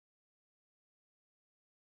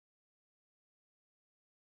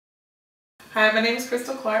Hi, my name is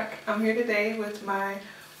Crystal Clark. I'm here today with my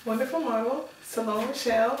wonderful model, Salome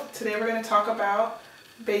Michelle. Today we're going to talk about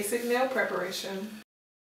basic nail preparation.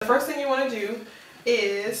 The first thing you want to do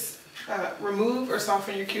is remove or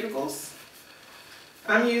soften your cuticles.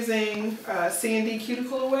 I'm using C&D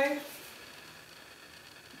Cuticle Away.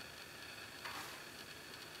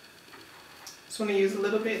 Just want to use a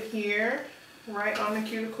little bit here, right on the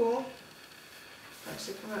cuticle.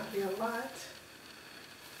 Actually, it might be a lot.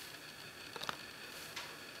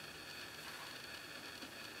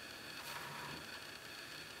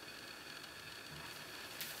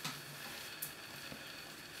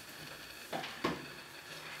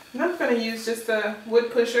 And I'm going to use just a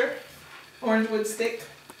wood pusher, orange wood stick.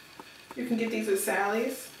 You can get these at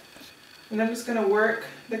Sally's. And I'm just going to work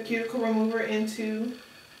the cuticle remover into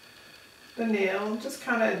the nail, just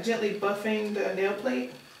kind of gently buffing the nail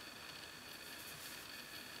plate.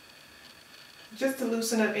 Just to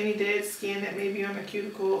loosen up any dead skin that may be on the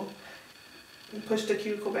cuticle and push the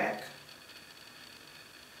cuticle back.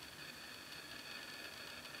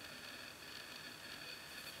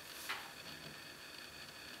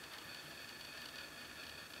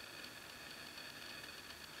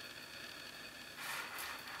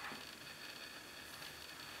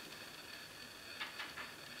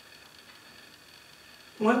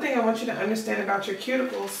 One thing I want you to understand about your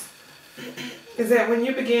cuticles is that when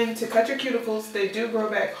you begin to cut your cuticles, they do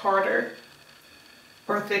grow back harder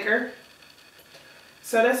or thicker.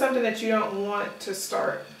 So that's something that you don't want to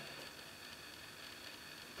start.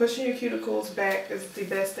 Pushing your cuticles back is the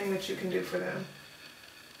best thing that you can do for them.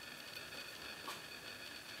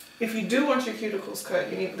 If you do want your cuticles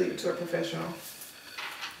cut, you need to leave it to a professional.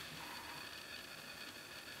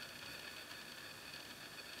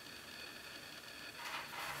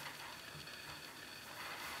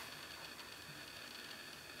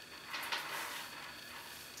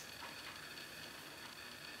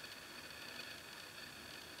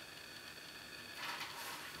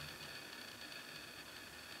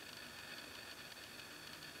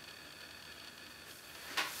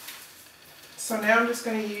 So now I'm just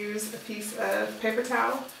going to use a piece of paper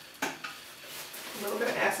towel, a little bit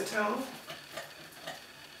of acetone.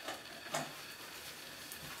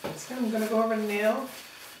 So I'm going to go over the nail,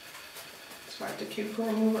 just wipe the cuticle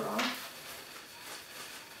remover off.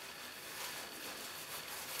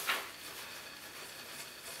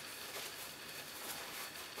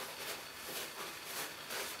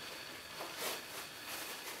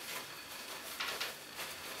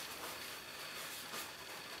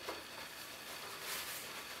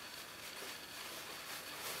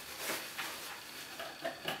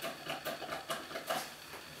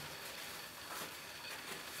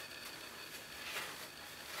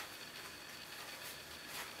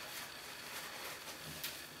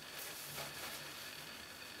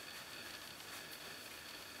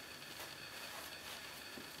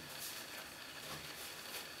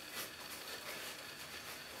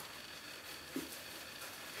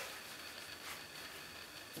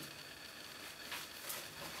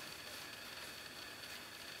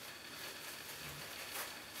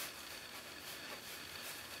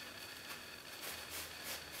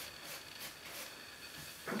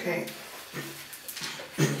 Okay.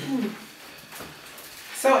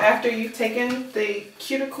 So after you've taken the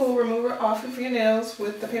cuticle remover off of your nails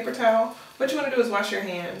with the paper towel, what you want to do is wash your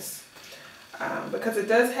hands. Because it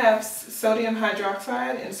does have sodium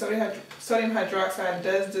hydroxide, and sodium hydroxide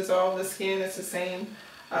does dissolve the skin. It's the same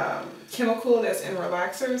chemical that's in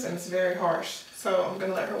relaxers, and it's very harsh. So I'm going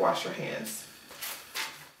to let her wash her hands.